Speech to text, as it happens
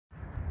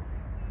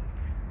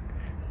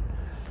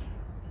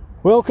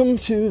Welcome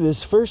to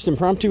this first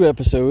impromptu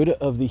episode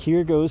of the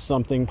Here Goes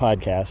Something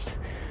podcast.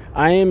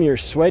 I am your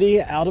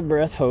sweaty,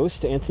 out-of-breath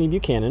host, Anthony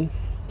Buchanan,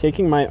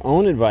 taking my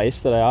own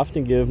advice that I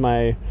often give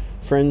my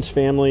friends,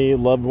 family,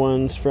 loved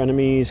ones,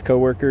 frenemies,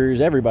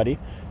 coworkers, everybody,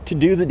 to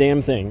do the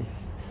damn thing.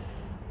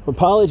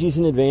 Apologies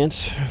in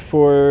advance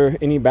for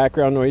any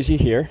background noise you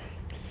hear.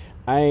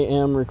 I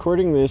am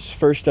recording this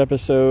first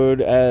episode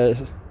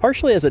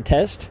partially as a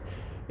test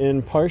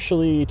and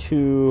partially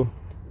to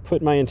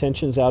put my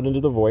intentions out into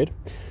the void.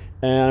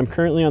 And I'm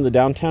currently on the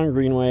downtown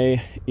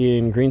Greenway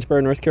in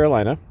Greensboro, North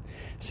Carolina,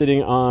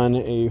 sitting on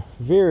a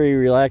very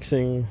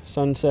relaxing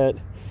sunset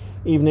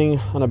evening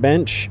on a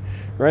bench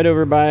right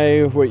over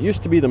by what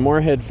used to be the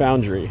Moorhead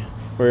Foundry,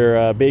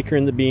 where Baker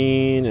and the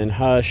Bean and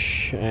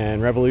Hush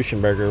and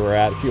Revolution Burger were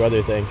at, a few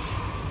other things.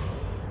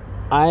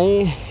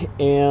 I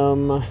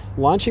am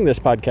launching this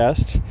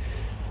podcast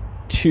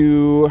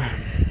to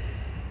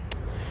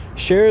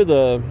share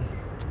a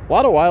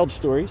lot of wild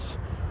stories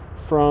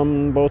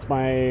from both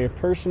my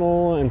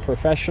personal and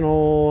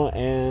professional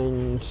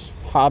and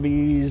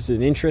hobbies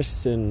and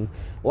interests and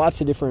lots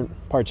of different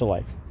parts of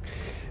life.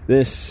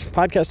 This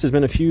podcast has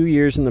been a few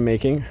years in the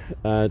making.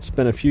 It's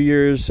been a few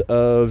years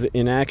of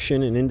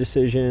inaction and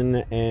indecision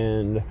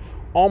and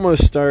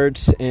almost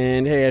starts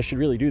and, hey, I should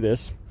really do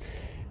this.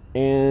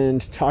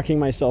 And talking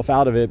myself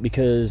out of it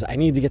because I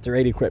need to get the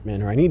right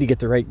equipment, or I need to get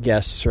the right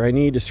guests, or I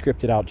need to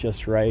script it out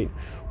just right,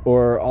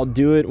 or I'll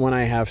do it when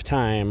I have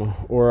time,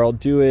 or I'll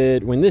do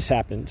it when this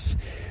happens.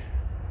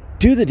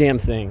 Do the damn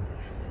thing.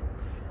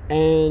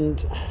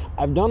 And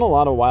I've done a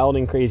lot of wild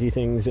and crazy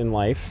things in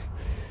life.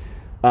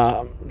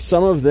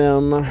 Some of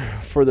them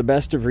for the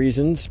best of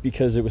reasons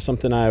because it was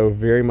something I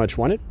very much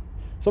wanted.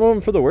 Some of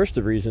them for the worst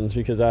of reasons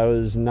because I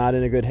was not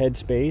in a good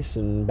headspace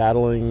and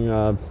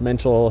battling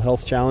mental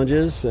health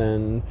challenges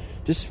and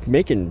just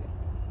making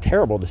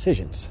terrible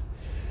decisions.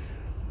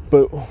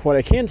 But what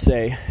I can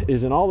say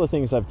is in all the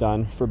things I've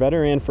done, for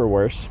better and for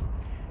worse,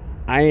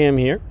 I am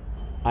here,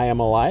 I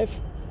am alive,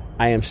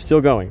 I am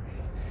still going.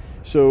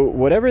 So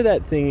whatever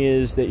that thing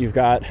is that you've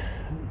got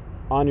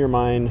on your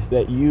mind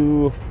that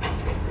you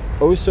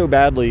oh so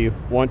badly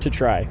want to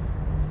try,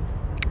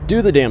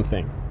 do the damn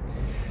thing.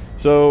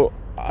 So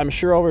I'm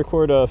sure I'll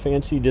record a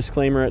fancy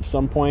disclaimer at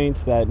some point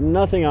that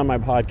nothing on my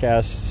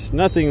podcast,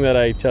 nothing that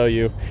I tell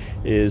you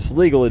is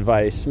legal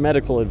advice,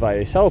 medical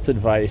advice, health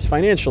advice,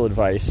 financial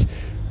advice,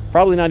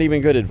 probably not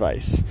even good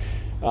advice.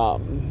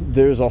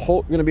 There's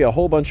going to be a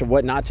whole bunch of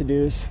what not to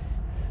do's,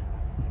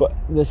 but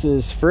this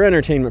is for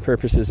entertainment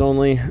purposes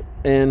only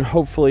and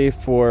hopefully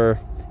for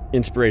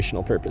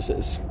inspirational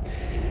purposes.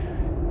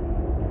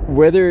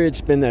 Whether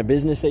it's been that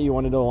business that you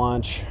wanted to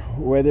launch,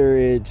 whether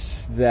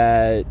it's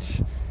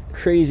that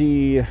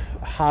crazy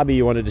hobby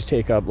you wanted to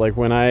take up, like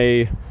when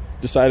I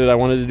decided I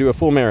wanted to do a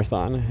full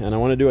marathon and I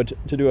wanted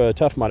to do a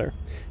Tough Mudder.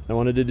 I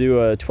wanted to do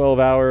a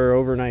 12-hour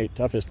overnight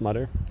Toughest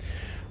Mudder.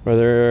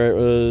 Whether it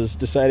was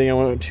deciding I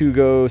wanted to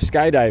go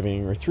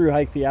skydiving or through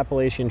hike the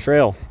Appalachian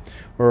Trail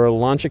or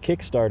launch a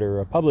Kickstarter or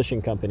a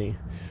publishing company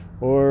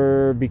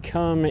or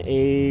become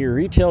a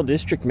retail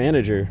district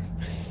manager.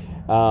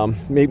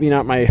 Maybe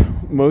not my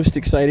most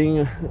exciting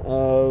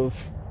of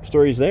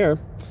stories there,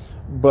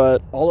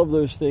 but all of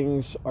those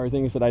things are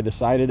things that I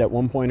decided at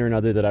one point or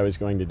another that I was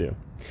going to do.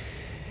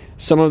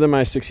 Some of them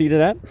I succeeded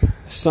at.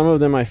 Some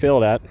of them I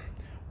failed at.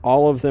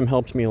 All of them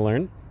helped me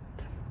learn.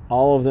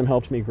 All of them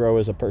helped me grow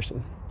as a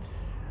person.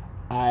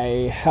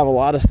 I have a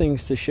lot of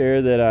things to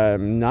share that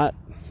I'm not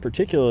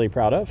particularly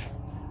proud of.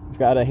 I've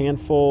got a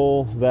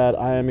handful that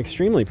I am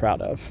extremely proud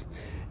of.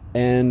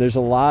 And there's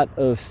a lot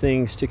of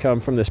things to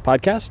come from this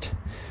podcast.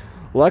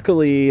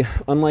 Luckily,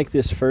 unlike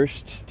this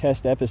first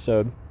test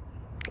episode,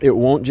 it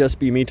won't just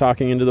be me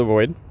talking into the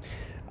void.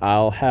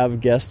 I'll have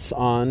guests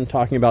on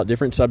talking about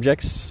different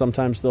subjects.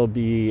 Sometimes they'll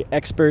be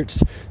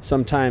experts.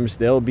 Sometimes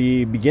they'll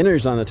be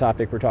beginners on the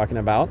topic we're talking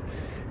about.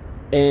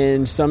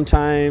 And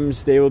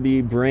sometimes they will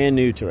be brand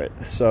new to it.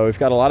 So we've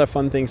got a lot of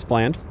fun things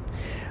planned.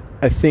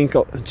 I think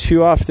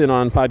too often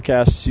on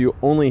podcasts, you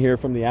only hear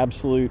from the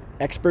absolute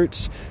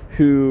experts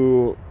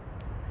who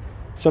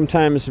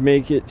sometimes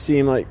make it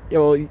seem like,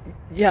 well,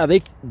 yeah,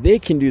 they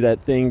can do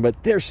that thing,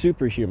 but they're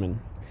superhuman.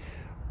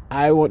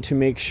 I want to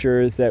make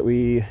sure that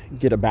we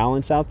get a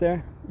balance out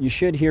there. You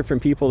should hear from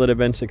people that have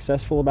been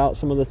successful about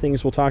some of the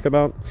things we'll talk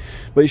about,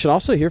 but you should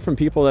also hear from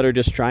people that are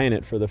just trying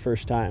it for the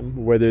first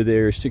time, whether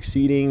they're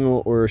succeeding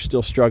or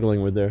still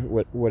struggling with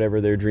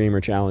whatever their dream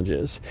or challenge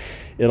is.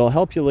 It'll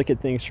help you look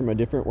at things from a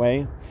different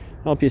way,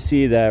 help you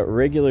see that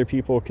regular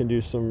people can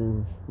do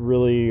some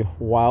really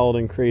wild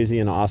and crazy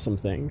and awesome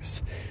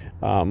things.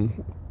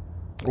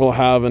 We'll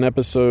have an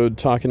episode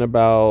talking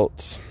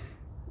about,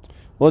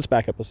 well, let's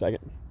back up a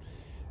second.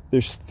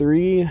 There's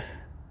 3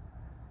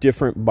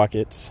 different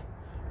buckets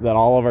that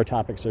all of our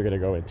topics are going to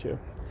go into.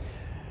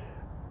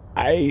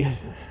 I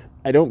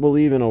don't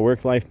believe in a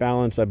work-life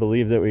balance. I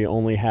believe that we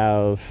only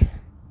have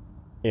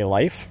a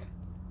life.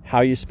 How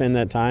you spend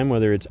that time,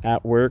 whether it's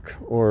at work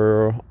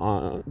or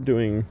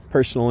doing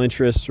personal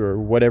interests or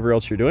whatever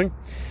else you're doing,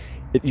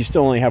 you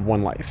still only have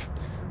one life.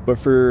 But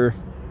for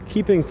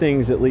keeping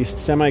things at least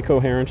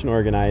semi-coherent and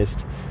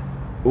organized,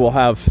 we'll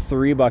have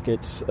 3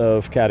 buckets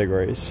of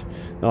categories.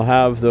 They'll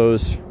have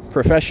those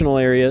professional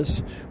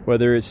areas,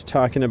 whether it's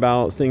talking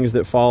about things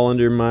that fall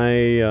under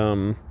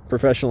my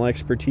professional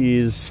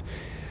expertise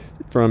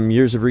from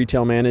years of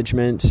retail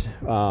management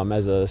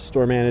as a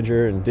store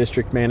manager and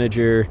district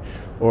manager,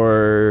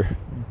 or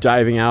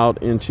diving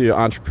out into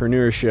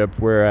entrepreneurship,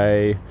 where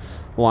I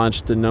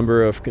launched a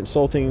number of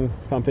consulting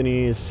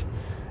companies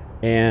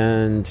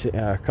and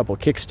a couple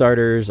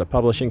Kickstarters, a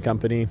publishing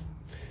company.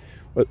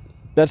 But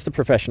that's the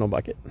professional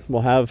bucket.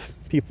 We'll have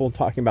people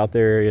talking about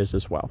their areas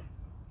as well.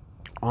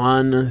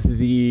 On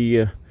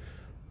the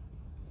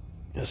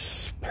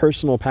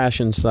personal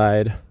passion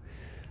side,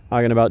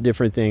 talking about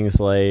different things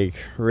like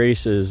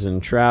races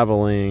and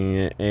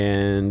traveling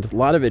and a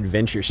lot of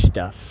adventure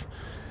stuff.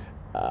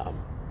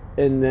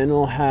 And then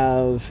we'll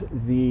have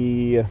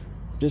the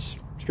just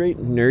straight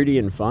nerdy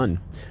and fun.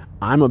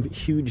 I'm a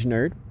huge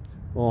nerd.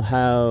 We'll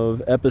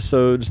have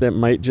episodes that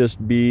might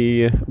just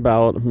be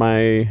about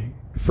my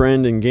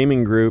friend and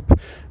gaming group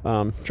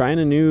trying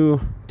a new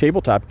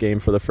tabletop game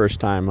for the first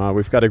time.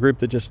 We've got a group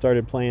that just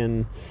started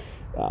playing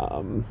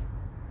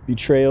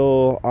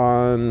Betrayal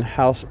on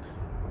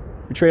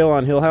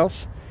Hill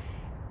House,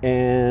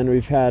 and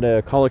we've had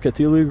a Call of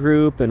Cthulhu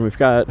group, and we've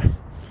got a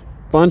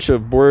bunch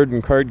of board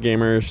and card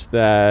gamers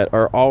that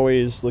are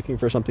always looking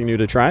for something new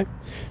to try.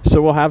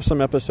 So we'll have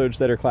some episodes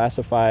that are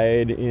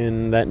classified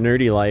in that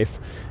nerdy life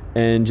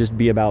and just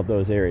be about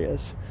those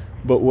areas.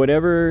 But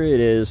whatever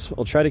it is,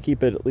 I'll try to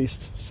keep it at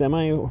least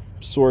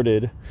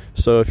semi-sorted.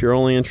 So if you're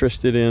only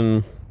interested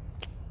in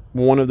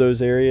one of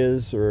those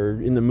areas or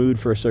in the mood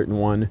for a certain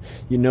one,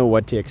 you know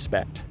what to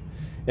expect.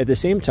 At the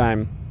same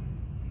time,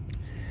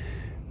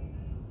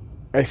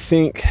 I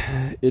think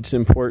it's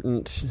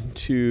important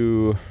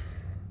to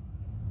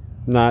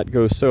not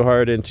go so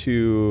hard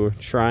into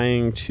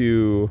trying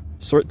to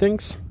sort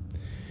things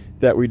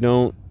that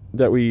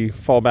we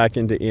fall back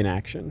into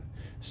inaction.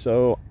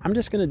 So I'm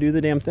just going to do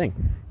the damn thing.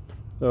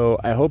 So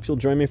I hope you'll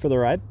join me for the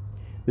ride.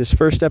 This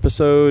first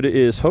episode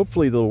is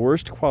hopefully the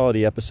worst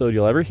quality episode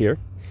you'll ever hear.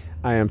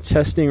 I am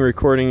testing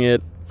recording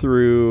it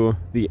through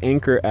the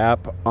Anchor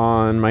app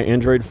on my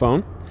Android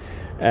phone.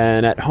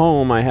 And at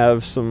home, I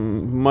have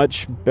some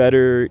much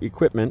better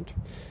equipment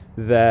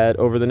that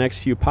over the next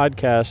few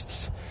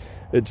podcasts,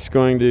 it's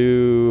going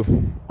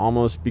to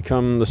almost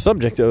become the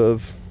subject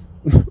of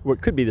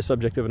what could be the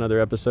subject of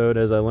another episode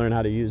as I learn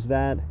how to use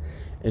that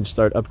and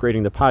start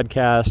upgrading the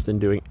podcast and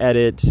doing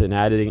edits and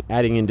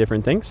adding in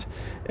different things.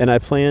 And I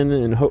plan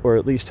and or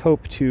at least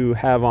hope to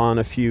have on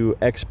a few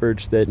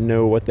experts that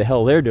know what the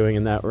hell they're doing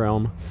in that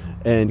realm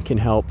and can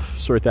help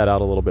sort that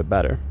out a little bit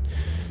better.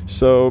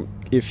 So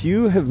if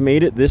you have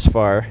made it this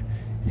far,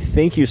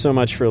 thank you so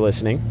much for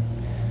listening.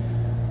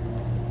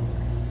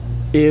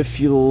 If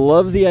you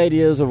love the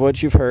ideas of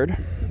what you've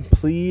heard,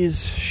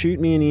 please shoot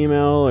me an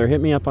email or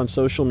hit me up on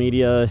social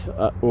media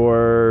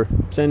or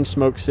send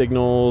smoke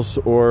signals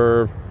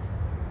or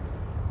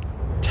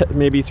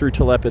maybe through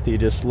telepathy.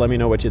 Just let me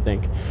know what you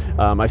think.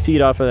 I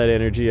feed off of that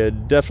energy.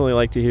 I'd definitely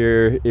like to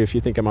hear if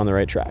you think I'm on the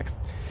right track.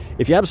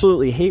 If you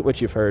absolutely hate what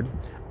you've heard,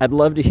 I'd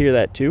love to hear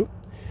that too,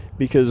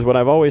 because what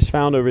I've always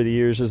found over the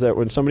years is that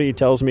when somebody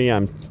tells me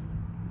I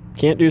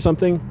can't do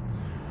something,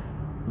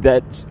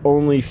 that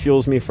only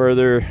fuels me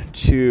further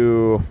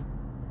to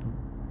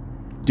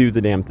do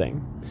the damn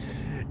thing.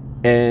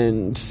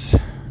 And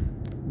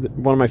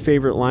one of my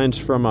favorite lines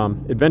from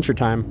Adventure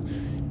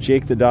Time,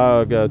 Jake the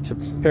dog, to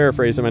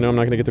paraphrase him, I know I'm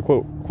not going to get the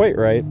quote quite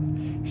right,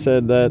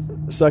 said that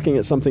sucking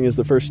at something is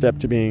the first step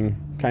to being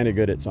kind of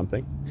good at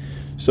something.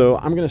 So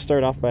I'm going to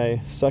start off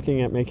by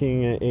sucking at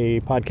making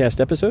a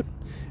podcast episode,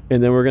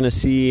 and then we're going to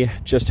see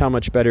just how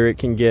much better it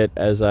can get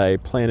as I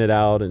plan it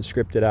out and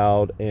script it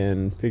out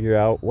and figure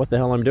out what the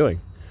hell I'm doing.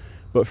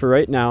 But for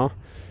right now,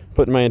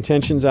 putting my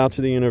intentions out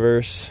to the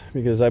universe,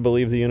 because I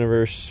believe the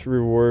universe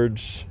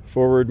rewards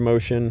forward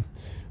motion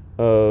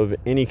of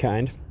any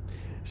kind.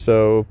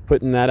 So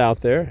putting that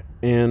out there,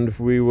 and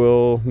we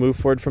will move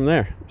forward from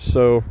there.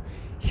 So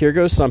here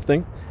goes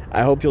something.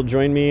 I hope you'll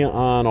join me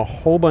on a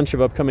whole bunch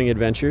of upcoming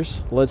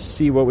adventures. Let's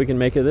see what we can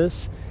make of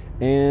this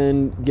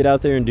and get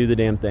out there and do the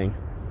damn thing.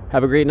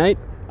 Have a great night.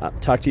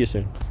 Talk to you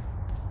soon.